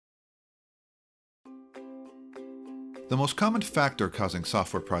The most common factor causing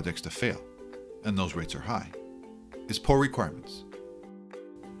software projects to fail, and those rates are high, is poor requirements.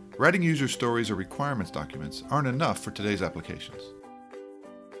 Writing user stories or requirements documents aren't enough for today's applications.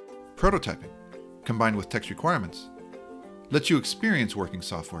 Prototyping, combined with text requirements, lets you experience working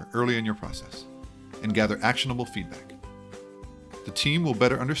software early in your process and gather actionable feedback. The team will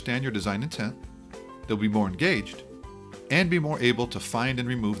better understand your design intent, they'll be more engaged, and be more able to find and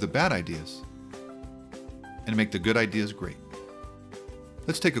remove the bad ideas and make the good ideas great.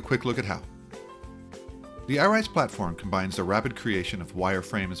 Let's take a quick look at how. The iRise platform combines the rapid creation of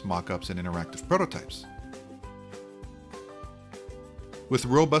wireframes, mockups, and interactive prototypes with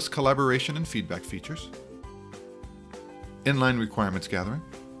robust collaboration and feedback features, inline requirements gathering,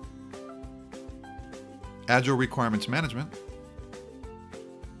 agile requirements management,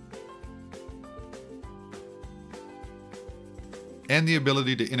 and the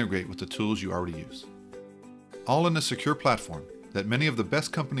ability to integrate with the tools you already use. All in a secure platform that many of the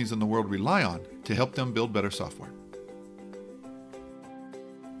best companies in the world rely on to help them build better software.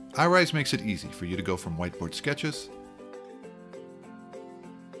 iRise makes it easy for you to go from whiteboard sketches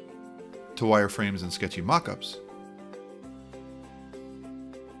to wireframes and sketchy mockups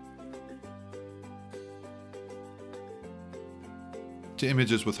to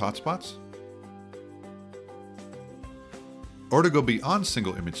images with hotspots, or to go beyond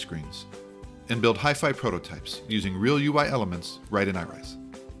single image screens and build hi-fi prototypes using real UI elements right in iRise.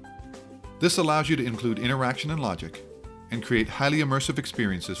 This allows you to include interaction and logic and create highly immersive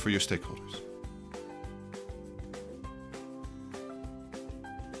experiences for your stakeholders.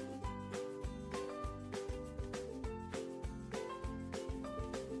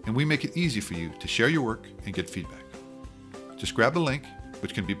 And we make it easy for you to share your work and get feedback. Just grab the link,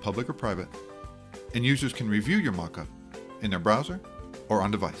 which can be public or private, and users can review your mockup in their browser or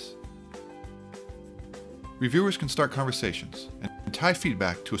on device. Reviewers can start conversations and tie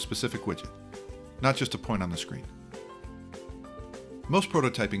feedback to a specific widget, not just a point on the screen. Most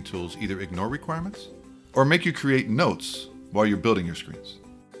prototyping tools either ignore requirements or make you create notes while you're building your screens.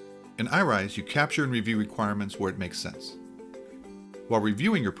 In iRise, you capture and review requirements where it makes sense, while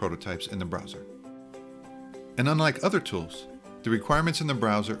reviewing your prototypes in the browser. And unlike other tools, the requirements in the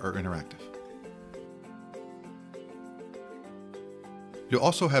browser are interactive. You'll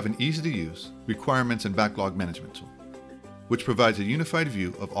also have an easy-to-use requirements and backlog management tool, which provides a unified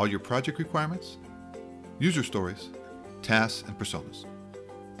view of all your project requirements, user stories, tasks, and personas.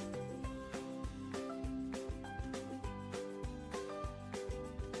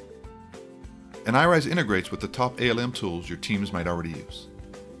 And iRise integrates with the top ALM tools your teams might already use,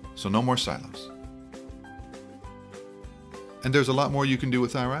 so no more silos. And there's a lot more you can do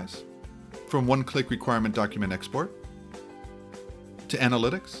with iRise, from one-click requirement document export, to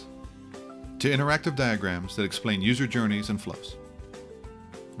analytics, to interactive diagrams that explain user journeys and flows.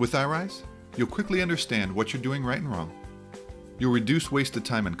 With iRise, you'll quickly understand what you're doing right and wrong, you'll reduce wasted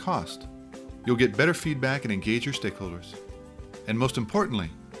time and cost, you'll get better feedback and engage your stakeholders, and most importantly,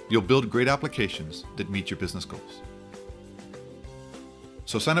 you'll build great applications that meet your business goals.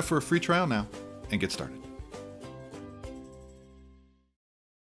 So sign up for a free trial now and get started.